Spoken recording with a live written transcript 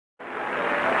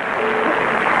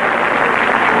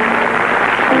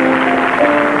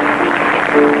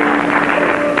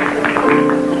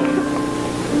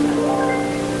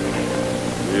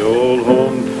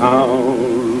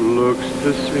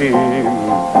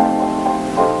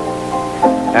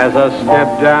as I step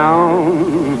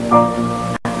down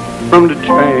from the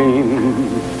train,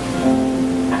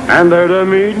 and there to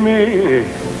meet me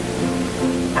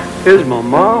is my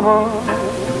mama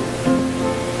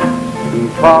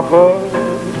and papa.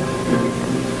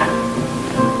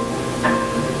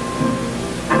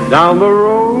 Down the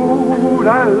road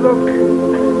I look,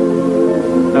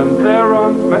 and they're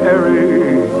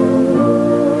unmarried,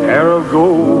 hair of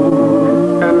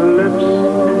gold and lips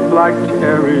like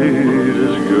cherries.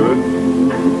 Is good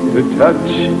to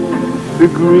touch the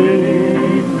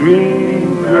green, green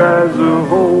grass of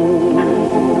home.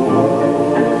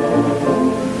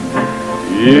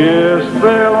 Yes,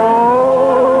 they'll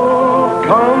all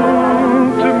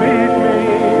come to meet me,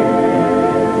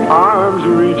 arms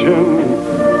reaching,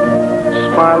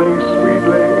 smiling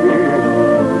sweetly.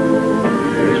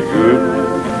 It's good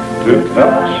to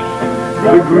touch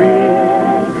the green,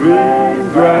 green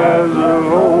grass of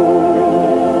home.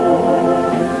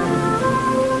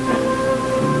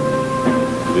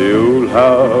 The old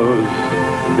house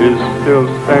is still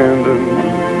standing,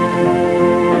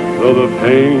 though the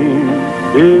paint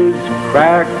is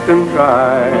cracked and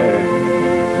dry,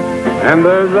 and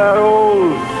there's that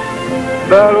old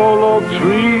oak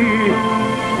tree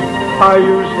I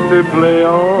used to play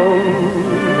on.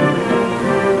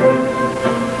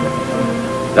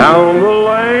 Down the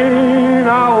lane I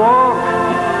walk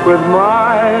with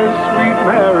my sweet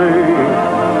Mary,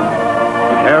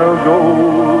 hair of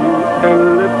gold and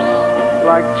lips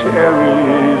like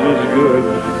cherries. Is good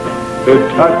to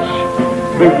touch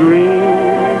the green,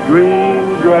 green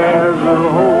grass of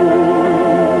home.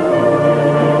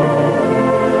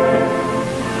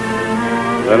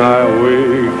 Then I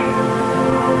wake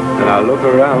and I look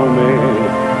around me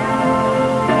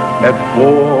at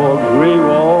four gray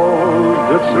walls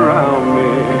that surround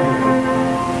me,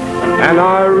 and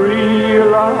I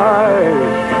realize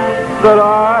that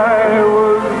I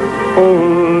was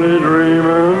only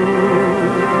dreaming.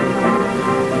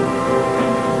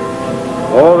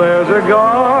 Oh, there's a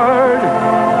guard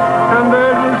and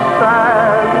there's a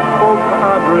sad old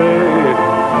padre,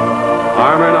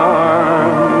 arm in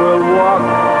arm we'll walk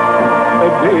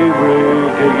at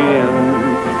daybreak again.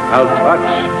 I'll touch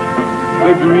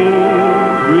the green,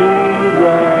 green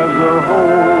grass of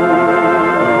home.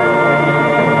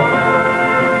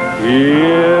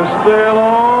 Yes, they'll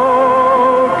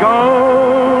all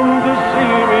come to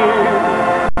see me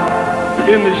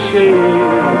in the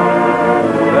shade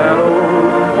of that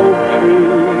old oak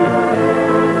tree,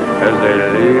 as they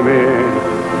lay me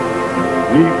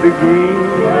 'neath the green,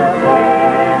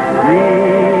 green